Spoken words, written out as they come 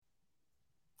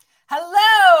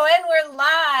Hello, and we're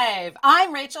live.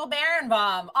 I'm Rachel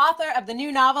Barenbaum, author of the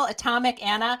new novel Atomic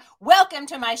Anna. Welcome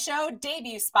to my show,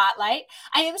 Debut Spotlight.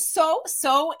 I am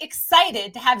so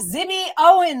excited to have Zibby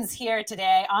Owens here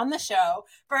today on the show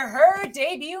for her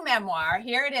debut memoir.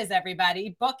 Here it is,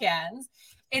 everybody, Bookends.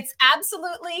 It's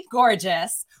absolutely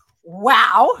gorgeous.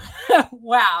 Wow.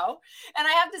 Wow. And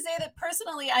I have to say that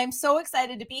personally, I'm so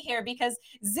excited to be here because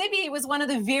Zibby was one of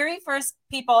the very first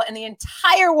people in the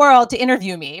entire world to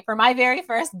interview me for my very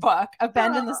first book, A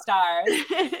Bend in the Stars.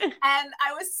 And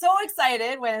I was so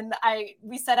excited when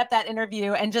we set up that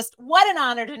interview, and just what an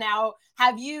honor to now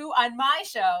have you on my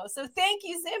show. So thank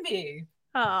you, Zibby.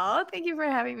 Oh, thank you for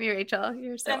having me, Rachel.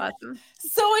 You're so awesome.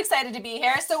 So excited to be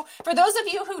here. So for those of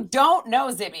you who don't know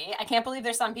Zibby, I can't believe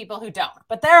there's some people who don't,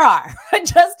 but there are.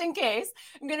 Just in case,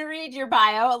 I'm going to read your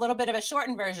bio, a little bit of a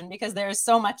shortened version, because there's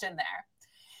so much in there.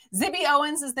 Zibby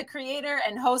Owens is the creator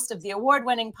and host of the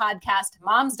award-winning podcast,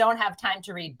 Moms Don't Have Time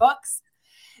to Read Books.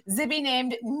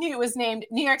 Zibby was named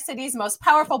New York City's most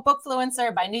powerful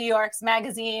bookfluencer by New York's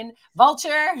magazine,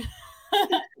 Vulture.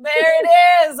 There it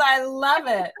is. I love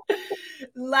it.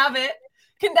 Love it.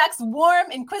 Conducts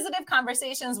warm, inquisitive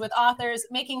conversations with authors,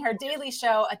 making her daily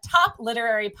show a top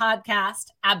literary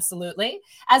podcast, absolutely,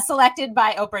 as selected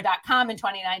by Oprah.com in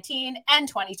 2019 and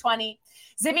 2020.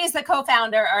 Zibby is the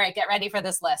co-founder, all right, get ready for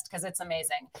this list because it's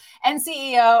amazing, and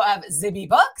CEO of Zibby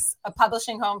Books, a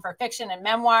publishing home for fiction and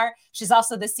memoir. She's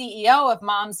also the CEO of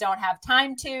Moms Don't Have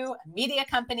Time To, a media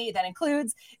company that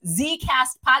includes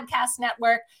Zcast Podcast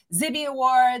Network, Zibby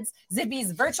Awards,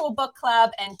 Zibby's Virtual Book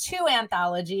Club, and 2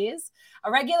 anthologies.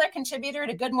 A regular contributor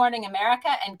to Good Morning America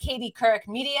and Katie Couric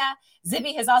Media,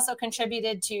 Zibby has also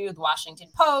contributed to The Washington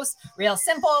Post, Real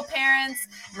Simple Parents,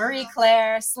 Marie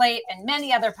Claire, Slate, and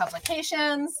many other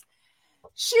publications.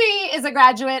 She is a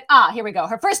graduate. Here we go.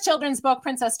 Her first children's book,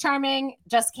 Princess Charming,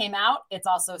 just came out. It's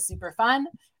also super fun.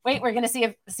 Wait, we're going to see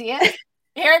it.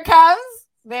 Here it comes.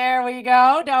 There we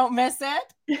go. Don't miss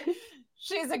it.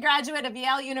 She's a graduate of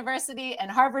Yale University and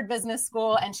Harvard Business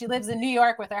School, and she lives in New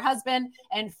York with her husband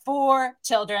and 4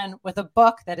 children with a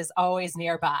book that is always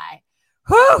nearby.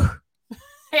 Whew!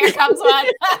 Here comes one.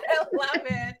 I love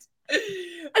it.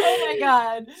 Oh my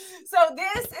God. So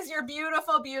this is your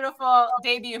beautiful, beautiful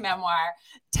debut memoir.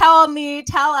 Tell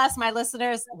us, my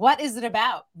listeners, what is it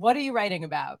about? What are you writing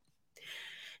about?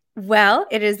 Well,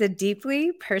 it is a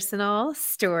deeply personal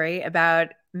story about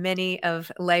many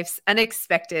of life's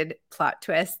unexpected plot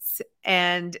twists.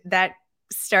 And that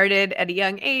started at a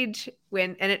young age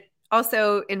and it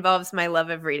also involves my love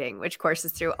of reading, which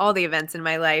courses through all the events in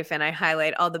my life. And I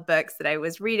highlight all the books that I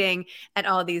was reading at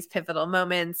all these pivotal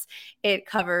moments. It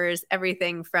covers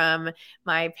everything from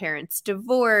my parents'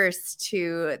 divorce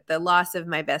to the loss of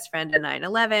my best friend in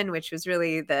 9/11, which was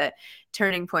really the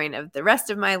turning point of the rest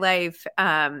of my life.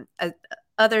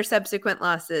 Other subsequent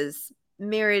losses,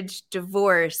 marriage,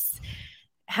 divorce,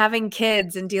 having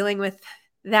kids and dealing with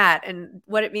that, and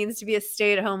what it means to be a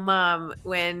stay-at-home mom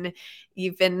when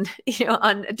you've been,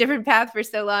 on a different path for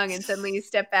so long and suddenly you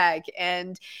step back.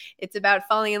 And it's about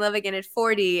falling in love again at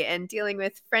 40 and dealing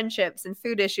with friendships and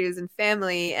food issues and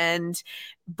family and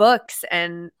books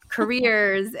and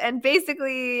careers and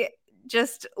basically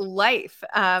just life.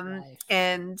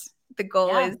 And the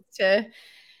goal is to,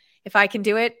 if I can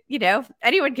do it,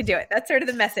 anyone can do it. That's sort of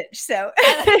the message. So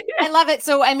I love it.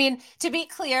 So, I mean, to be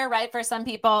clear, right, for some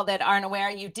people that aren't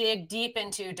aware, you dig deep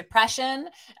into depression,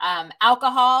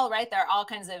 alcohol, right? There are all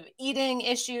kinds of eating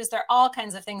issues. There are all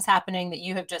kinds of things happening that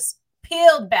you have just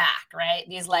peeled back, right?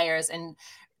 These layers, and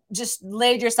just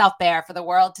laid yourself bare for the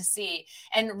world to see.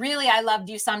 And really, I loved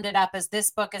you summed it up as this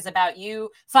book is about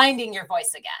you finding your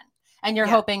voice again. And you're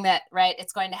hoping that, right,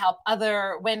 it's going to help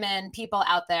other women, people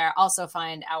out there also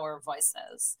find our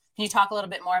voices. Can you talk a little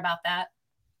bit more about that?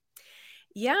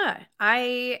 Yeah,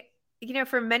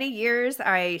 for many years,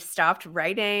 I stopped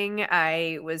writing.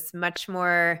 I was much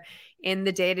more in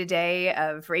the day-to-day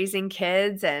of raising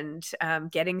kids and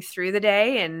getting through the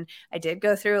day. And I did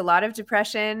go through a lot of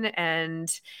depression and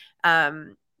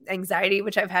anxiety,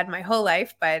 which I've had my whole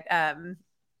life. But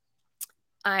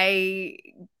I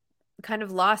kind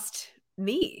of lost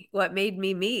what made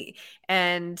me.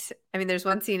 And I mean, there's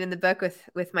one scene in the book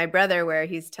with my brother where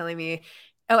he's telling me,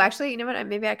 oh, actually, you know what?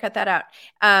 Maybe I cut that out.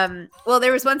 Well,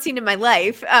 there was one scene in my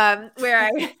life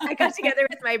where I got together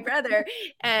with my brother,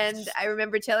 and I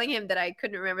remember telling him that I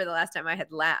couldn't remember the last time I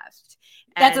had laughed.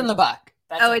 That's in the book.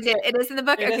 It is in the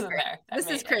book? It okay, is in there. This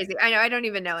is crazy. I know. I don't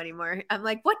even know anymore. I'm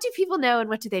like, what do people know and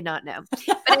what do they not know?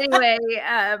 But anyway,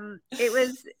 it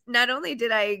was, not only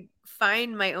did I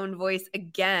find my own voice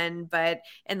again, but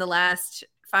in the last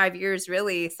 5 years,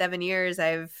 really 7 years,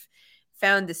 I've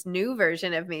found this new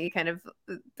version of me, kind of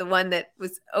the one that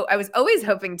I was always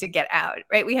hoping to get out,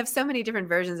 right? We have so many different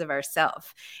versions of ourselves.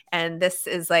 And this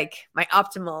is like my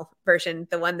optimal version,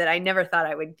 the one that I never thought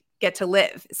I would get to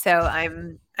live. So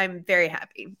I'm very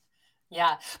happy.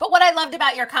 Yeah. But what I loved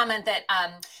about your comment that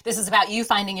this is about you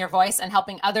finding your voice and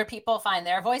helping other people find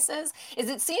their voices is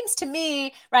it seems to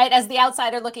me, right, as the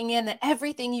outsider looking in, that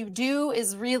everything you do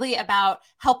is really about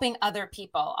helping other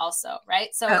people also,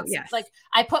 right? So it's yes. like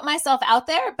I put myself out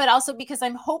there, but also because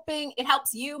I'm hoping it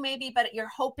helps you maybe, but you're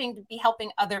hoping to be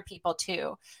helping other people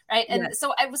too, right? And Yes.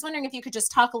 so I was wondering if you could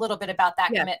just talk a little bit about that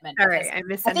commitment. All right. I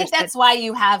misunderstood. I think that's why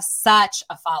you have such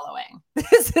a following.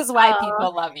 This is why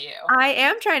people love you. I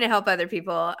am trying to help other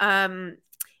people.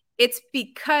 It's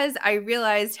because I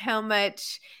realized how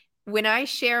much when I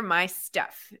share my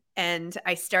stuff and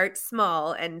I start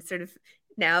small and sort of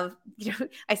now,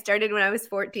 I started when I was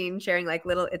 14 sharing like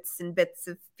little its and bits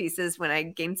of pieces when I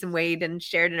gained some weight and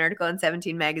shared an article in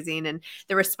 17 magazine. And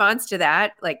the response to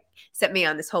that like set me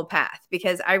on this whole path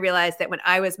because I realized that when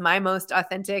I was my most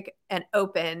authentic and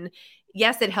open,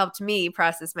 yes, it helped me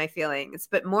process my feelings,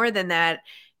 but more than that,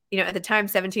 at the time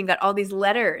 17 got all these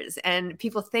letters and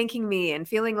people thanking me and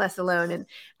feeling less alone.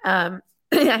 And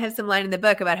I have some line in the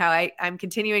book about how I'm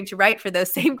continuing to write for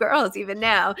those same girls even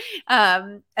now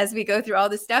as we go through all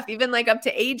this stuff, even like up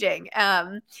to aging.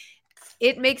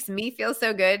 It makes me feel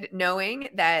so good knowing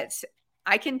that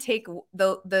I can take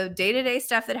the day-to-day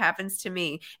stuff that happens to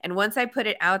me. And once I put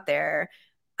it out there,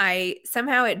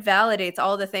 somehow it validates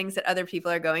all the things that other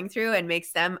people are going through and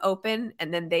makes them open,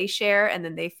 and then they share and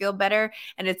then they feel better.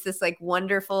 And it's this like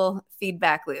wonderful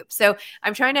feedback loop. So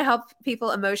I'm trying to help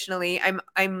people emotionally.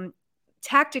 I'm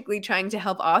tactically trying to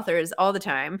help authors all the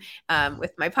time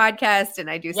with my podcast, and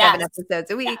I do 7 episodes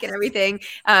a week and everything.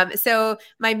 So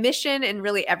my mission and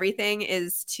really everything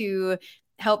is to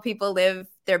help people live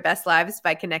their best lives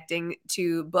by connecting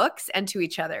to books and to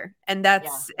each other. And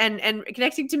that's, and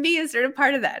connecting to me is sort of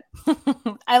part of that.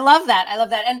 I love that. I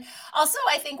love that. And also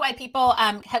I think why people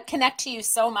connect to you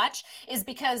so much is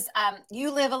because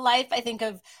you live a life, I think,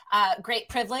 of great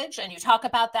privilege. And you talk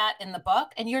about that in the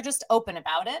book and you're just open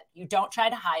about it. You don't try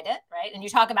to hide it. Right. And you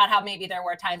talk about how maybe there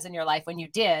were times in your life when you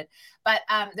did, but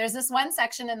there's this one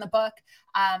section in the book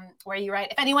where you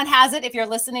write, if anyone has it, if you're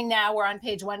listening now, we're on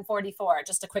page 144,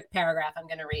 just a quick paragraph I'm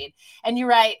going to read. And you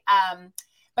write,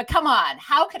 but come on,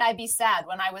 how could I be sad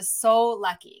when I was so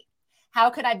lucky? How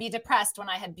could I be depressed when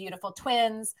I had beautiful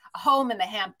twins, a home in the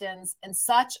Hamptons, and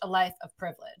such a life of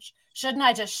privilege? Shouldn't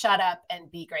I just shut up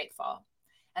and be grateful?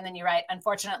 And then you write,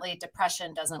 unfortunately,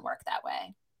 depression doesn't work that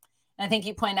way. And I think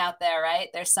you point out there, right?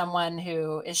 There's someone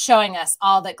who is showing us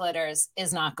all that glitters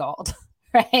is not gold,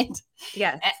 right?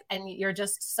 Yes. And you're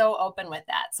just so open with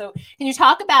that. So can you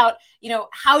talk about,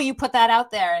 how you put that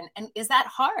out there? And is that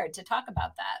hard to talk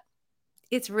about that?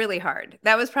 It's really hard.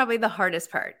 That was probably the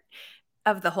hardest part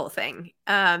of the whole thing,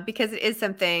 because it is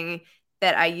something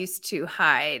that I used to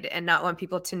hide and not want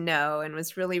people to know, and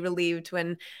was really relieved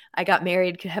when I got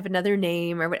married, could have another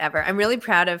name or whatever. I'm really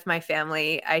proud of my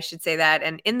family, I should say that.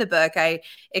 And in the book, I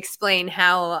explain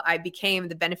how I became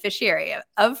the beneficiary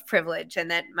of privilege, and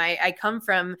that I come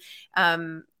from,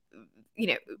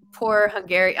 poor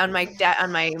Hungarian on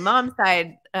my mom's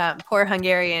side, poor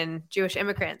Hungarian Jewish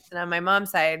immigrants, and on my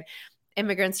mom's side,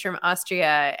 immigrants from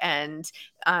Austria, and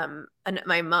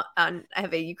my mom. I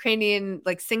have a Ukrainian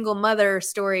like single mother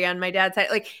story on my dad's side.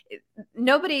 Like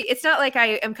nobody, it's not like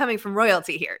I am coming from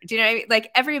royalty here. Do you know what I mean?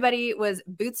 Like everybody was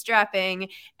bootstrapping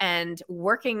and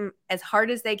working as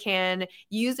hard as they can,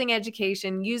 using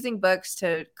education, using books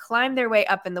to climb their way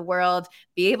up in the world,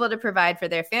 be able to provide for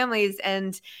their families,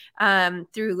 and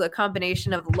through a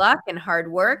combination of luck and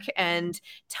hard work and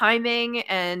timing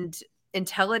and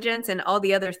intelligence and all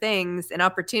the other things and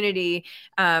opportunity.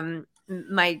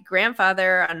 My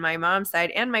grandfather on my mom's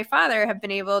side and my father have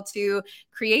been able to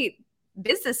create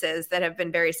businesses that have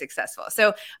been very successful.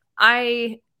 So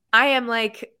I am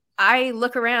like, I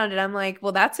look around and I'm like,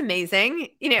 well, that's amazing.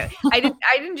 I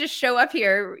didn't just show up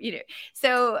here,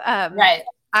 so, right.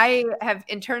 I have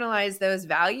internalized those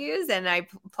values and I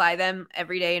apply them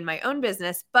every day in my own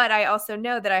business. But I also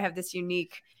know that I have this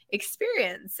unique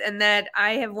experience and that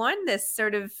I have won this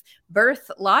sort of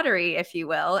birth lottery, if you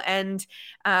will. And,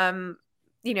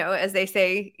 as they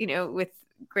say, with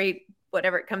great,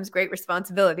 whatever it comes, great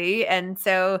responsibility. And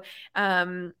so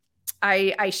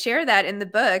I share that in the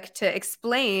book to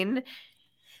explain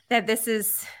that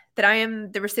that I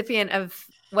am the recipient of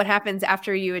what happens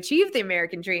after you achieve the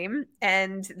American dream,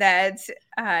 and that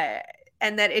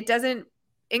it doesn't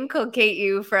inculcate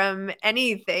you from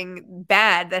anything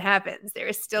bad that happens. There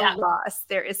is still Yeah. loss.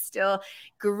 There is still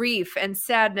grief and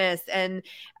sadness and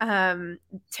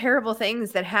terrible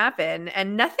things that happen,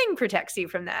 and nothing protects you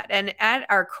from that. And at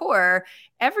our core,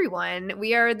 everyone,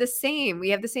 we are the same. We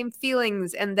have the same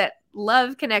feelings, and that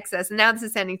love connects us. And now this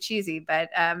is sounding cheesy, but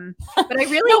I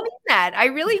really No. mean that. I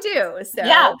really do. So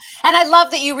Yeah. And I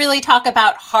love that you really talk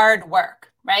about hard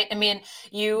work, right? I mean,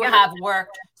 you have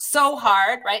worked so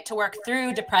hard, right, to work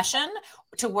through depression,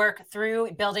 to work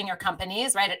through building your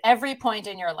companies, right? At every point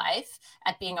in your life,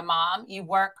 at being a mom, you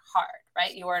work hard,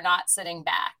 right? You are not sitting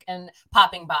back and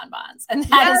popping bonbons. And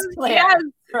that is clear,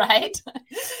 right?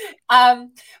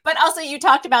 But also you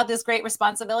talked about this great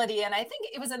responsibility, and I think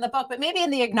it was in the book, but maybe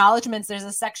in the acknowledgments, there's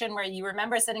a section where you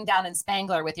remember sitting down in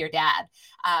Spangler with your dad,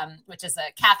 which is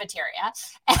a cafeteria,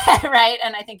 right?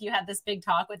 And I think you had this big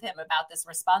talk with him about this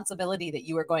responsibility that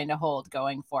you were going to hold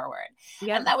going forward.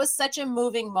 Yep. And that was such a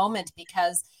moving moment,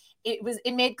 because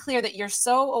it made clear that you're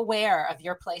so aware of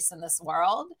your place in this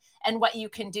world and what you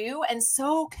can do, and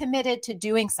so committed to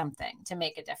doing something to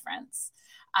make a difference.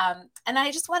 And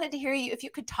I just wanted to hear you, if you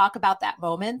could talk about that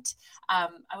moment. I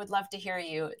would love to hear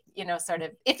you, sort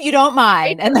of, if you don't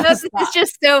mind. And this is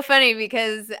just so funny,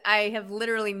 because I have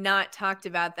literally not talked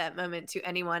about that moment to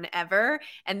anyone ever.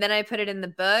 And then I put it in the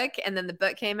book, and then the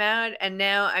book came out, and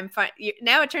now I'm fine.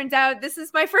 Now it turns out this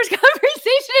is my first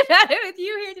conversation about it with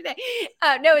you here today.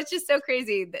 No, it's just so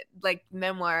crazy that, like,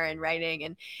 memoir and writing.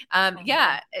 And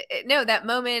no, that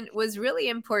moment was really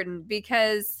important,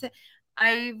 because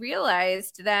I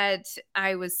realized that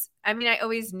I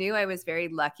always knew I was very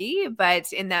lucky,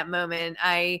 but in that moment,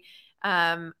 I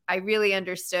really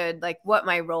understood, like, what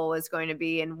my role was going to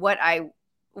be, and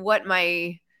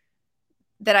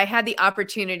that I had the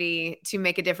opportunity to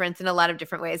make a difference in a lot of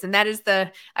different ways. And that is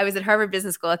I was at Harvard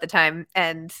Business School at the time,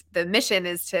 and the mission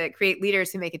is to create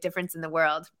leaders who make a difference in the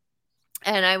world.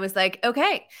 And I was like,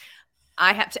 okay,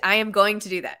 I am going to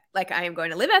do that. Like, I am going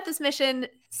to live out this mission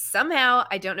somehow.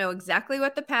 I don't know exactly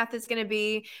what the path is going to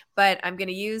be, but I'm going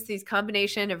to use these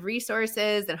combination of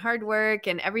resources and hard work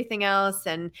and everything else,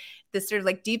 and this sort of,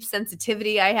 like, deep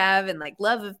sensitivity I have, and, like,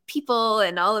 love of people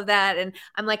and all of that. And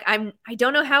I'm like, I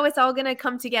don't know how it's all going to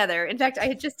come together. In fact, I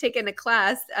had just taken a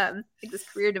class, like this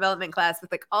career development class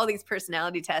with, like, all these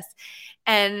personality tests,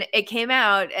 and it came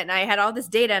out, and I had all this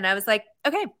data, and I was like,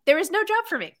 okay, there is no job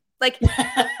for me. Like,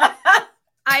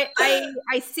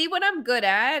 I see what I'm good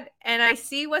at, and I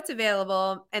see what's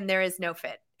available, and there is no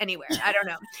fit anywhere. I don't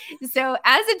know. So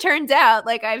as it turns out,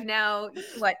 like, I've now,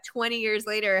 20 years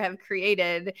later, have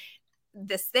created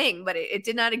this thing, but it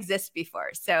did not exist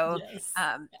before. So yes.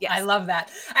 Yes. I love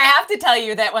that. I have to tell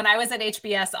you that when I was at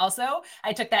HBS also,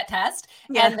 I took that test,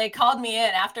 and they called me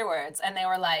in afterwards, and they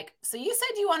were like, so you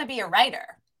said you want to be a writer.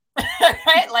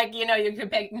 Right? Like, you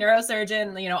could pick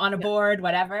neurosurgeon, on a board,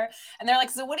 whatever. And they're like,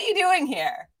 so what are you doing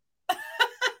here?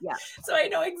 Yeah. So I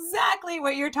know exactly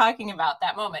what you're talking about,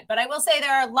 that moment. But I will say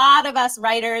there are a lot of us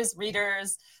writers,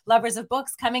 readers, lovers of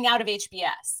books coming out of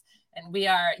HBS. And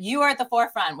you are at the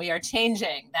forefront. We are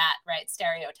changing that, right,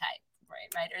 stereotype,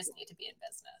 right? Writers need to be in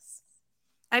business.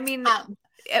 I mean,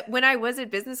 when I was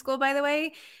at business school, by the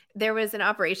way, there was an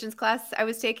operations class I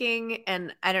was taking,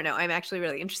 and I don't know, I'm actually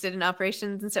really interested in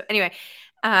operations and stuff. Anyway,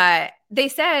 they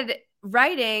said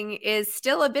writing is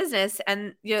still a business,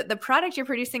 and the product you're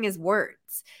producing is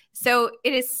words. So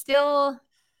it is still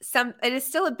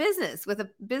a business with a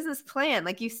business plan.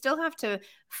 Like, you still have to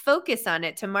focus on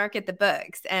it to market the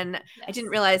books. And yes. I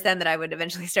didn't realize then that I would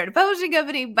eventually start a publishing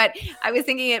company, but I was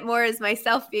thinking it more as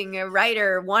myself being a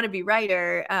writer, wannabe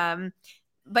writer.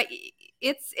 But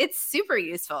it's super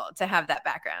useful to have that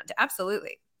background.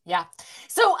 Absolutely. Yeah.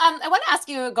 So I want to ask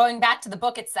you, going back to the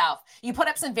book itself, you put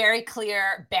up some very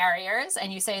clear barriers,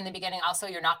 and you say in the beginning also,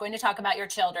 you're not going to talk about your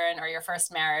children or your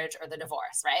first marriage or the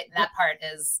divorce, right? And that part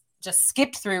is just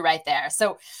skipped through right there.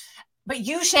 So, but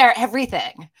you share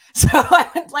everything. So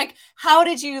like, how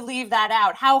did you leave that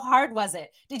out? How hard was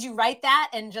it? Did you write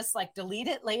that and just, like, delete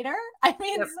it later? I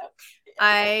mean,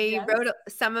 I wrote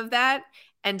some of that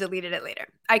and deleted it later.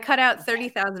 I cut out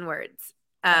 30,000 words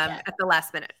at the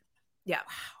last minute. Yeah.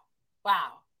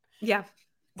 Wow. Yeah.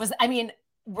 Was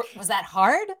that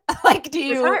hard? Like,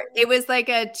 It was like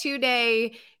a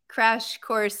 2-day crash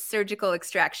course surgical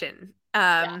extraction.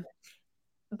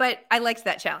 But I liked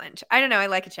that challenge. I don't know. I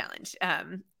like a challenge.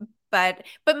 But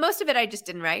most of it I just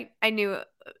didn't write. I knew,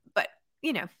 but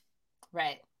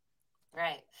Right.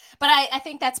 But I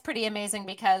think that's pretty amazing,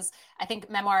 because I think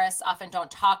memoirists often don't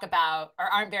talk about, or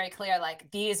aren't very clear, like,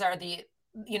 these are the,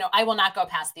 I will not go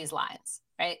past these lines.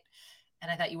 Right. And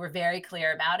I thought you were very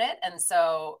clear about it. And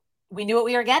so, we knew what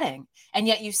we were getting. And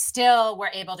yet you still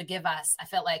were able to give us, I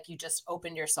felt like you just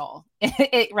opened your soul,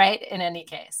 right? In any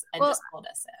case, and just told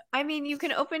us it. I mean, you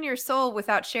can open your soul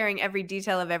without sharing every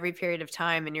detail of every period of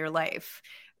time in your life.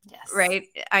 Yes. Right.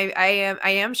 I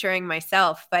am sharing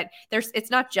myself, but it's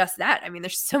not just that. I mean,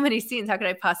 there's so many scenes. How could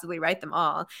I possibly write them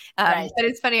all? Right. But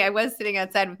it's funny. I was sitting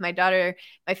outside with my daughter,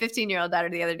 my 15-year-old daughter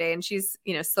the other day, and she's,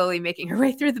 slowly making her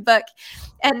way through the book.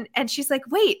 And she's like,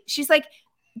 wait, she's like,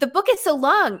 the book is so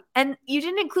long and you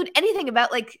didn't include anything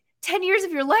about like 10 years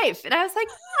of your life. And I was like,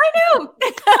 I know.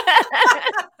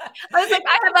 I was like,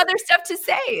 I have other stuff to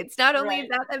say. It's not only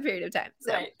about that period of time.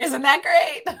 So. Right. Isn't that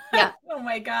great? Yeah. Oh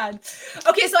my God.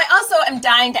 Okay. So I also am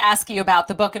dying to ask you about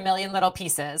the book, A Million Little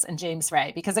Pieces, and James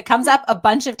Ray, because it comes up a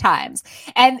bunch of times,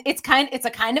 and it's a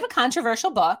kind of a controversial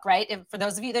book, right? And for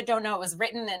those of you that don't know, it was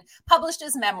written and published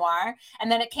as memoir.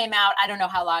 And then it came out, I don't know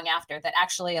how long after that.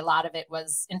 Actually, a lot of it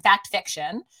was in fact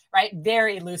fiction, right?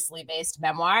 Very loosely based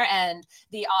memoir. And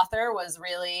the author was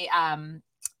really,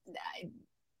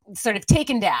 sort of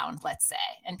taken down, let's say,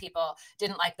 and people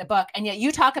didn't like the book. And yet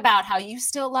you talk about how you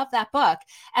still love that book.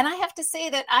 And I have to say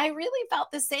that I really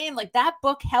felt the same. Like, that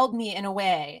book held me in a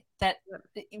way that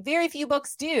very few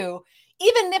books do,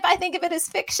 even if I think of it as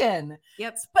fiction.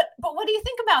 Yep. But what do you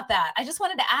think about that? I just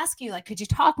wanted to ask you, like, could you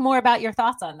talk more about your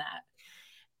thoughts on that?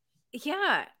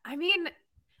 Yeah. I mean,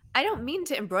 I don't mean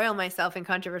to embroil myself in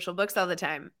controversial books all the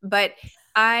time, but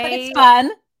it's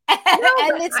fun.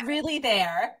 And it's really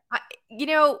there.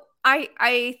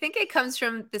 I think it comes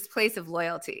from this place of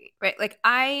loyalty, right? Like,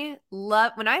 when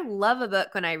I love a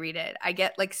book, when I read it, I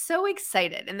get like so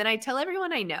excited. And then I tell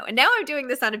everyone I know. And now I'm doing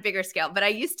this on a bigger scale, but I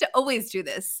used to always do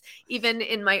this, even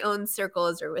in my own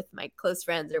circles or with my close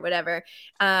friends or whatever.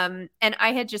 And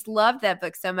I had just loved that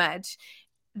book so much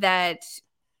that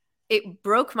it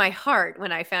broke my heart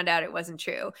when I found out it wasn't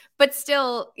true. But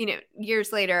still,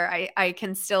 years later, I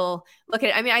can still look at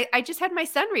it. I mean, I just had my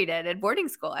son read it at boarding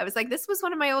school. I was like, this was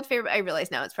one of my old favorite. I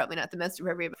realize now it's probably not the most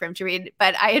appropriate for him to read,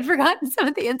 but I had forgotten some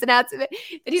of the ins and outs of it.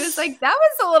 But he was like, that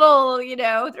was a little,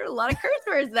 there were a lot of curse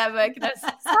words in that book. And I was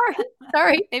like,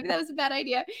 sorry, maybe that was a bad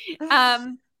idea.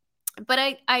 But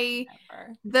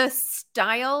the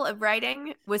style of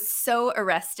writing was so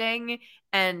arresting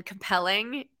and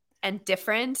compelling and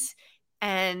different.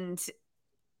 And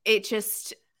it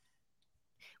just,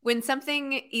 when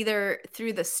something either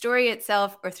through the story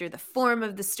itself or through the form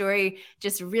of the story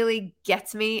just really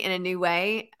gets me in a new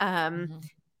way,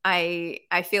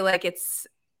 I feel like it's,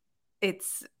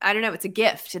 I don't know, it's a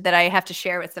gift that I have to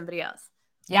share with somebody else.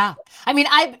 Yeah. I mean,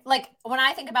 when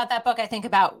I think about that book, I think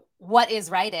about what is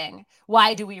writing?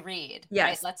 Why do we read? Yes.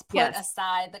 Right? Let's put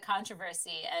aside the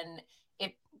controversy and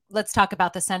let's talk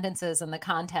about the sentences and the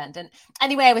content. And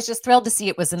anyway, I was just thrilled to see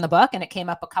it was in the book, and it came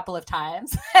up a couple of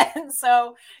times. And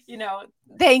so,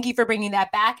 thank you for bringing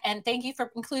that back. And thank you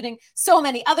for including so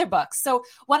many other books. So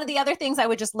one of the other things I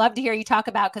would just love to hear you talk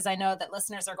about, because I know that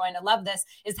listeners are going to love this,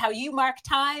 is how you mark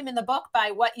time in the book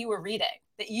by what you were reading,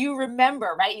 that you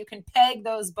remember, right? You can peg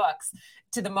those books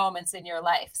to the moments in your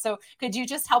life. So could you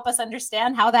just help us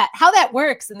understand how that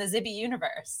works in the Zibby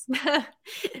universe?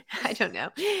 I don't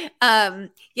know.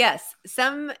 Yes.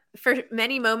 For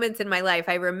many moments in my life,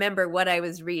 I remember what I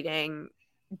was reading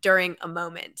during a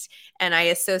moment, and I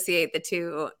associate the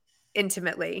two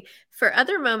intimately. For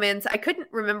other moments, I couldn't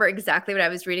remember exactly what I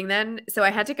was reading then. So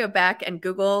I had to go back and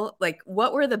Google, like,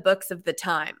 what were the books of the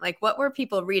time? Like, what were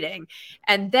people reading?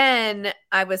 And then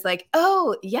I was like,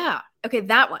 oh yeah, okay,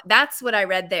 that one, that's what I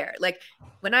read there. Like,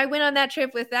 when I went on that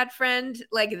trip with that friend,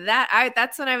 like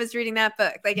that's when I was reading that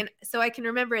book. Like, and so I can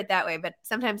remember it that way, but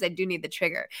sometimes I do need the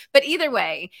trigger. But either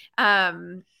way,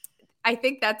 I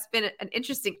think that's been an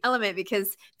interesting element,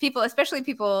 because people, especially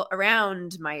people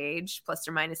around my age, plus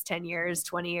or minus 10 years,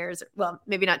 20 years, well,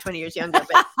 maybe not 20 years younger,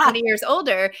 but 20 years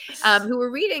older, who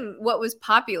were reading what was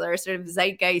popular, sort of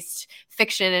zeitgeist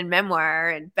fiction and memoir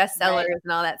and bestsellers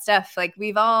and all that stuff. Like,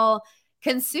 we've all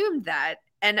consumed that.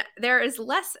 And there is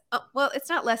less, well, it's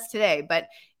not less today, but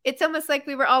it's almost like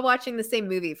we were all watching the same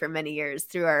movie for many years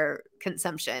through our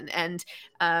consumption. And,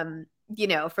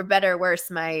 for better or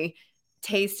worse, my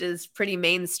taste is pretty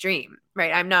mainstream,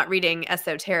 right? I'm not reading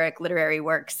esoteric literary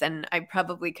works, and I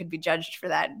probably could be judged for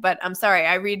that. But I'm sorry,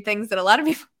 I often read things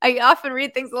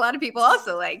a lot of people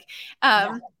also like,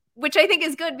 which I think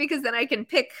is good, because then I can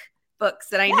pick books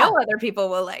that I know other people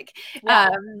will like.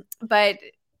 But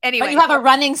Anyway. But you have a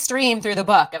running stream through the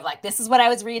book of like, this is what I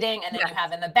was reading. And then you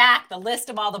have in the back the list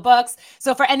of all the books.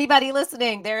 So for anybody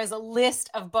listening, there is a list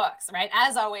of books, right?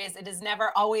 As always, it is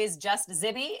never always just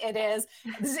Zibby. It is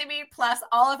Zibby plus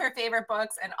all of her favorite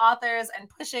books and authors and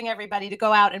pushing everybody to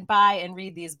go out and buy and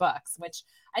read these books, which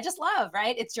I just love,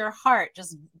 right? It's your heart.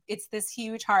 It's this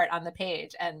huge heart on the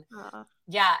page. And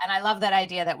yeah, and I love that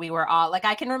idea that we were all like,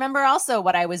 I can remember also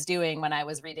what I was doing when I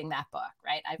was reading that book,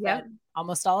 right? I've read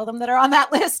almost all of them that are on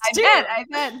that list too. I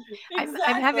bet.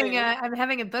 Exactly. I'm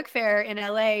having a book fair in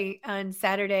LA on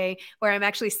Saturday where I'm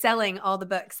actually selling all the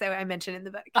books that I mentioned in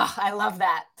the book. Oh, I love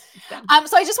that. So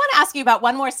I just want to ask you about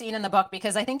one more scene in the book,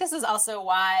 because I think this is also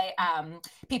why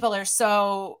people are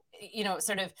so,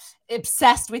 sort of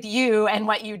obsessed with you and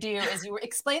what you do. Is you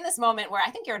explain this moment where I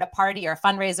think you're at a party or a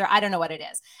fundraiser, I don't know what it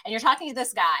is, and you're talking to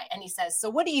this guy and he says, so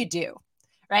what do you do?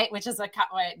 Right? Which is like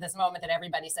this moment that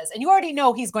everybody says, and you already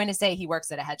know he's going to say he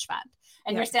works at a hedge fund,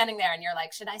 and you're standing there and you're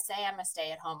like, should I say I'm a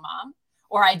stay-at-home mom?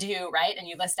 Or I do, right? And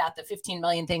you list out the 15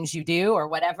 million things you do or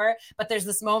whatever, but there's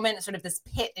this moment, sort of this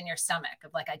pit in your stomach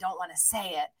of like, I don't want to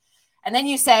say it. And then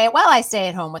you say, well, I stay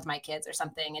at home with my kids or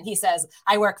something. And he says,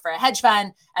 I work for a hedge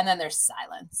fund. And then there's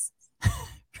silence,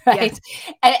 right?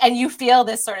 Yeah. And you feel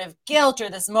this sort of guilt or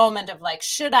this moment of like,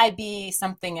 should I be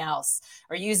something else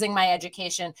or using my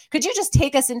education? Could you just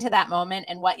take us into that moment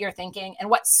and what you're thinking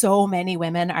and what so many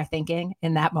women are thinking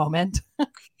in that moment?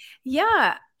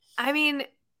 Yeah. I mean,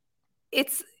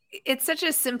 it's such a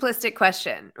simplistic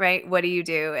question, right? What do you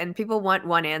do? And people want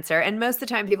one answer. And most of the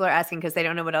time people are asking because they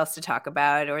don't know what else to talk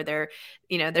about, or they're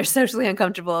socially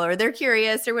uncomfortable, or they're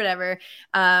curious or whatever.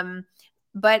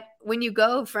 But when you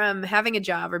go from having a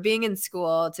job or being in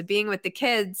school to being with the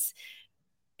kids,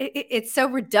 it's so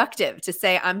reductive to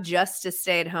say, I'm just a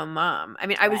stay-at-home mom. I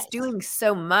mean, I was doing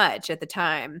so much at the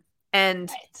time.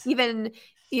 And even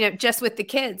just with the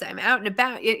kids, I'm out and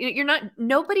about.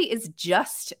 Nobody is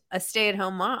just a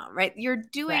stay-at-home mom, right? You're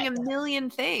doing a million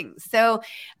things. So,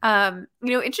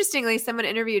 interestingly, a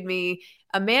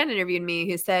man interviewed me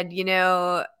who said,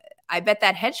 I bet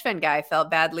that hedge fund guy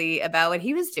felt badly about what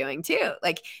he was doing too.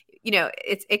 Like,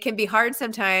 it can be hard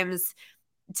sometimes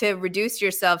to reduce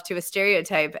yourself to a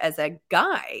stereotype as a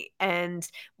guy and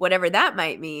whatever that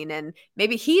might mean. And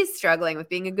maybe he's struggling with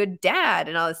being a good dad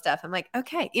and all this stuff. I'm like,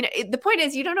 okay, the point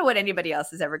is you don't know what anybody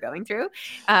else is ever going through.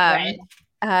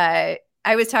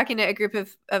 I was talking to a group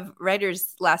of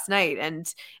writers last night,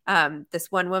 and this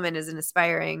one woman is an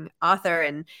aspiring author,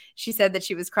 and she said that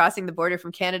she was crossing the border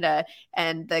from Canada,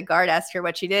 and the guard asked her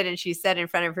what she did, and she said in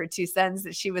front of her two sons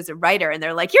that she was a writer, and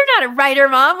they're like, "You're not a writer,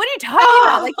 Mom. What are you talking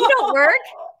about? Like, you don't work."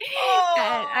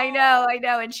 And I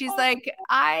know. And she's like,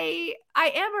 I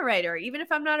am a writer, even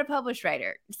if I'm not a published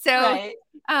writer. So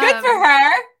good for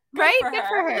her. Good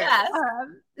for her. Yes.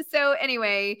 So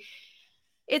anyway,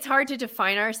 it's hard to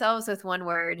define ourselves with one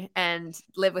word and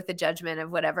live with the judgment of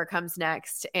whatever comes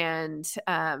next. And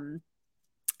part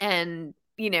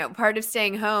of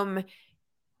staying home,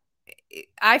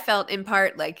 I felt in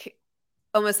part like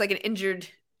almost like an injured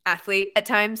athlete at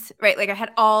times, right? Like I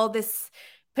had all this,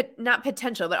 not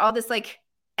potential, but all this like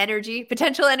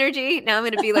potential energy. Now I'm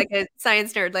going to be like a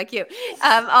science nerd like you.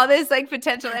 All this like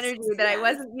potential energy that I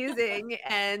wasn't using,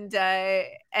 and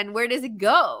where does it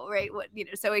go, right?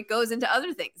 So it goes into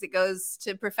other things. It goes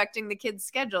to perfecting the kid's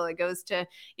schedule. It goes to,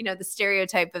 the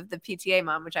stereotype of the PTA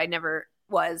mom, which I never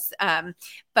was.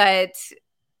 But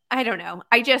I don't know.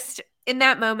 In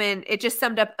that moment, it just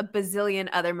summed up a bazillion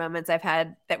other moments I've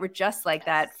had that were just like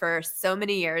that for so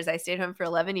many years. I stayed home for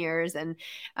 11 years. And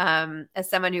as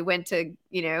someone who went to,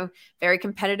 very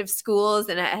competitive schools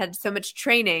and I had so much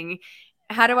training,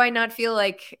 how do I not feel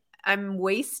like I'm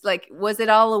was it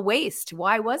all a waste?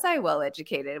 Why was I well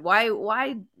educated?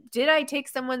 Why did I take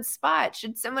someone's spot?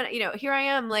 Should someone, here I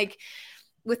am like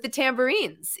with the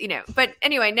tambourines, but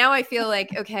anyway, now I feel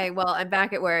like, okay, well, I'm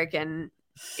back at work and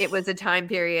it was a time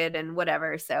period and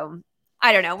whatever. So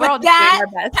I don't know. We're all just doing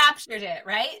our best. Captured it,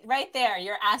 right? Right there.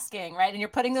 You're asking, right? And you're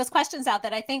putting those questions out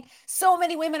that I think so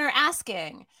many women are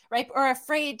asking, right? Or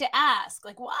afraid to ask.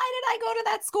 Like, why did I go to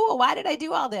that school? Why did I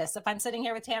do all this? If I'm sitting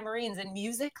here with tambourines in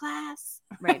music class,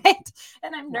 right?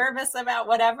 And I'm nervous about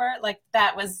whatever, like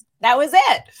that was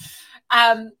it.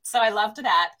 So I loved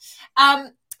that.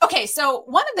 Okay, so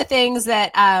one of the things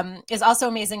that is also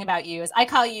amazing about you is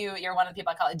you're one of the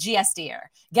people I call a GSDer,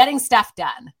 getting stuff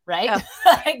done, right? Oh.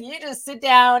 Like you just sit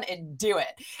down and do it.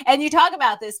 And you talk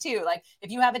about this too. Like if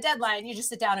you have a deadline, you just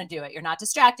sit down and do it. You're not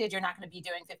distracted. You're not going to be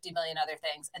doing 50 million other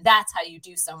things. And that's how you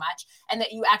do so much. And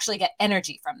that you actually get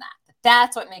energy from that.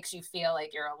 That's what makes you feel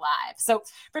like you're alive. So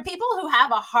for people who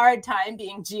have a hard time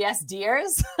being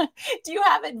GSDers, do you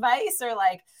have advice or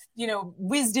like,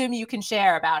 wisdom you can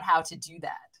share about how to do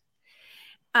that?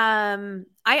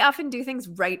 I often do things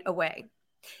right away.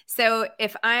 So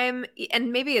if and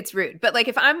maybe it's rude, but like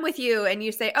if I'm with you and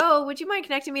you say, "Oh, would you mind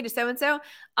connecting me to so-and-so?"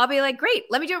 I'll be like, "Great,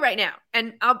 let me do it right now."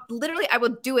 And I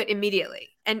will do it immediately.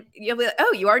 And you'll be like,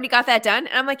 "Oh, you already got that done?"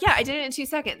 And I'm like, "Yeah, I did it in 2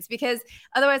 seconds," because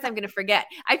otherwise I'm going to forget.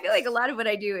 I feel like a lot of what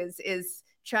I do is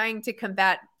trying to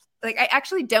combat, like, I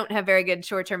actually don't have very good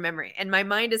short-term memory, and my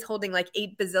mind is holding like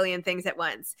 8 bazillion things at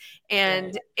once.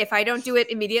 And if I don't do it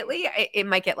immediately, it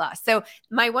might get lost. So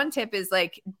my one tip is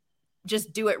like,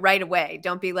 just do it right away.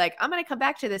 Don't be like, I'm going to come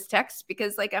back to this text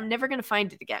because like I'm never going to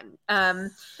find it again.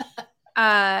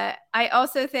 I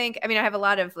also think, I have a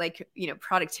lot of like,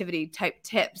 productivity type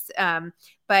tips.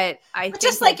 But think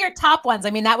just like your top ones.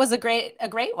 That was a great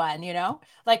one,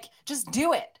 like just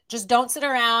do it. Just don't sit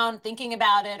around thinking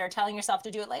about it or telling yourself to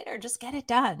do it later. Just get it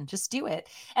done. Just do it.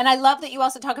 And I love that you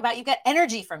also talk about you get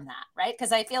energy from that, right?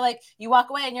 Because I feel like you walk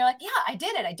away and you're like, yeah, I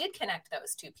did it. I did connect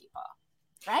those 2 people.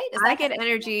 Right? I get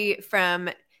energy from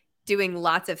doing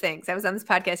lots of things. I was on this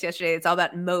podcast yesterday. It's all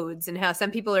about modes and how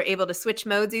some people are able to switch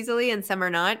modes easily and some are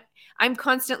not. I'm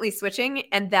constantly switching.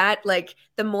 And that, like,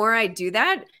 the more I do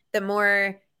that, the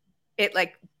more it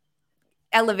like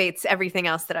elevates everything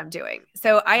else that I'm doing.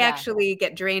 So I actually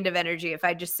get drained of energy if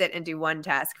I just sit and do one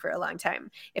task for a long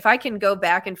time. If I can go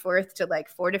back and forth to like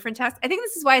 4 different tasks, I think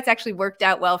this is why it's actually worked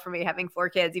out well for me having 4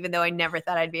 kids, even though I never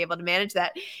thought I'd be able to manage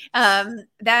that.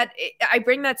 I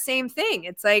bring that same thing.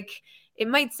 It's like, it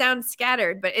might sound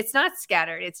scattered, but it's not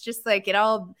scattered. It's just like it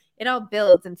all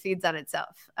builds and feeds on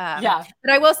itself. But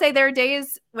I will say there are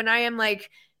days when I am like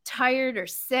tired or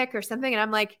sick or something, and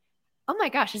I'm like, oh my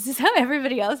gosh, is this how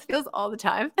everybody else feels all the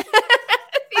time?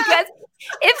 Because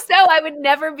if so, I would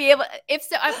never be able,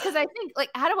 because I think like,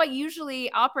 how do I usually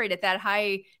operate at that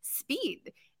high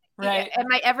speed? Right. Am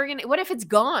I ever going to, what if it's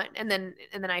gone? And then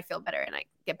I feel better and I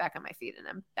get back on my feet and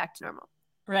I'm back to normal.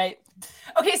 Right.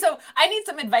 Okay. So I need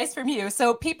some advice from you.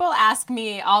 So people ask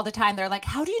me all the time, they're like,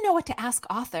 how do you know what to ask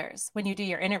authors when you do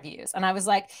your interviews? And I was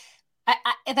like,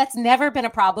 that's never been a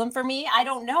problem for me. I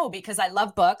don't know, because I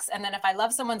love books. And then if I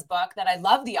love someone's book, then I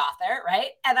love the author,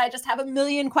 right? And I just have a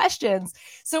million questions.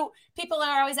 So people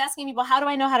are always asking me, well, how do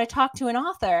I know how to talk to an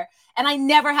author? And I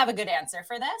never have a good answer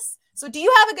for this. So do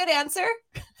you have a good answer?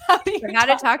 How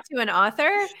to talk to an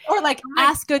author? Or like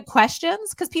ask good questions?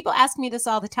 Because people ask me this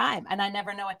all the time and I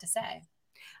never know what to say.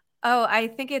 Oh, I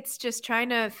think it's just trying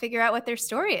to figure out what their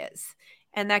story is.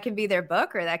 And that can be their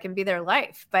book or that can be their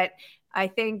life. But I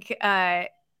think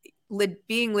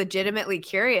being legitimately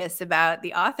curious about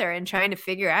the author and trying to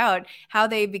figure out how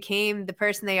they became the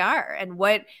person they are and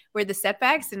what were the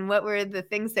setbacks and what were the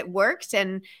things that worked,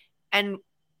 and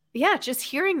yeah, just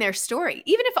hearing their story.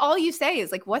 Even if all you say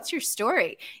is like, what's your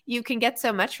story? You can get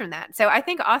so much from that. So I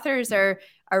think authors are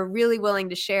really willing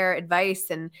to share advice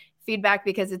and feedback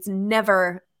because it's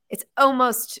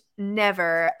almost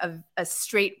never a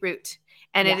straight route.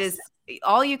 And It is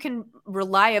all you can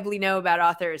reliably know about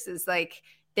authors is like,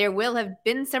 there will have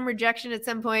been some rejection at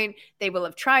some point. They will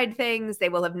have tried things. They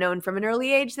will have known from an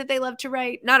early age that they love to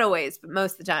write. Not always, but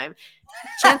most of the time.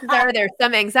 Chances are there's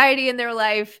some anxiety in their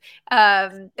life.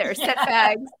 There are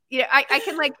setbacks. I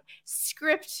can like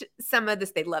script some of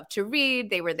this. They love to read.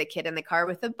 They were the kid in the car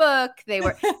with a book. They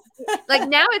were like,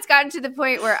 now it's gotten to the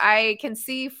point where I can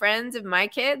see friends of my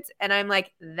kids and I'm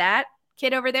like, that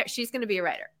kid over there, she's going to be a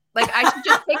writer. Like, I should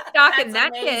just take stock in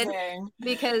that kid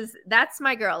because that's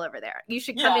my girl over there. You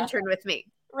should come intern with me.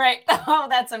 Right. Oh,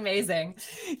 that's amazing.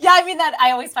 Yeah. That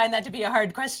I always find that to be a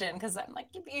hard question because I'm like,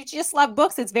 you just love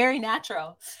books. It's very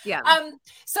natural. Yeah.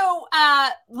 So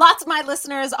lots of my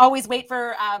listeners always wait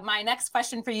for my next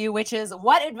question for you, which is,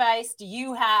 what advice do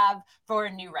you have for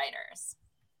new writers?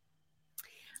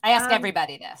 I ask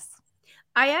everybody this.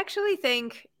 I actually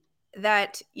think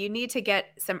that you need to get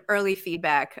some early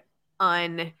feedback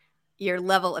on your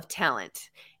level of talent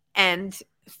and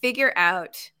figure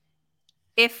out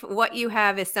if what you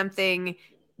have is something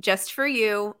just for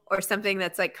you or something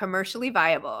that's like commercially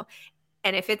viable.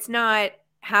 And if it's not,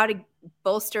 how to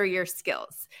bolster your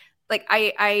skills. Like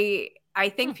I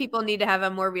think people need to have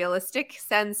a more realistic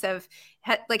sense of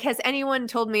like, has anyone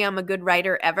told me I'm a good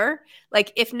writer ever?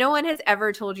 Like, if no one has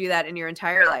ever told you that in your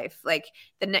entire life, like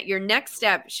your next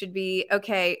step should be,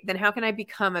 okay, then how can I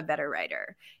become a better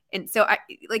writer? And so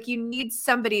you need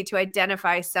somebody to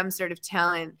identify some sort of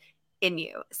talent in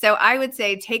you. So I would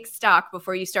say take stock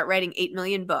before you start writing 8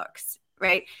 million books,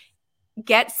 right?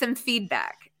 Get some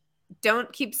feedback.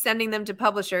 Don't keep sending them to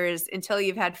publishers until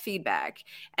you've had feedback,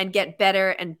 and get better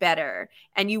and better.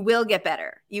 And you will get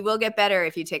better. You will get better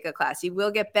if you take a class. You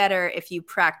will get better if you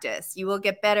practice. You will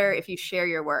get better if you share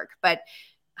your work. But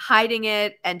hiding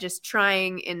it and just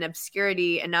trying in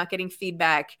obscurity and not getting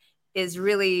feedback is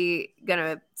really going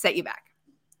to set you back.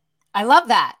 I love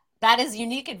that. That is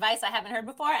unique advice I haven't heard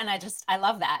before. And I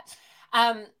love that.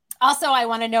 Also, I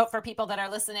want to note for people that are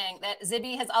listening that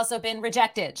Zibby has also been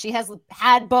rejected. She has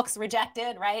had books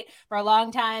rejected, right, for a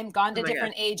long time, gone to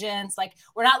different agents. Like,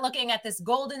 we're not looking at this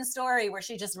golden story where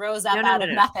she just rose up out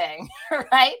of nothing,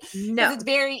 right? No. It's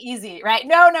very easy, right?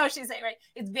 No, she's saying, right.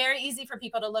 It's very easy for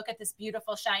people to look at this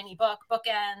beautiful, shiny book,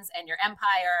 Bookends, and Your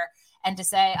Empire, and to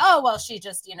say, oh, well, she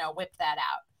just, whipped that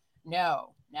out.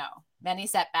 No. Many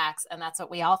setbacks, and that's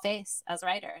what we all face as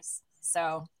writers.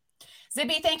 So,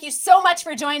 Zibby, thank you so much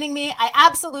for joining me. I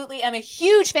absolutely am a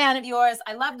huge fan of yours.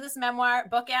 I love this memoir,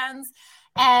 Bookends,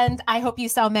 and I hope you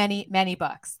sell many, many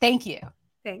books. Thank you.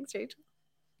 Thanks, Rachel.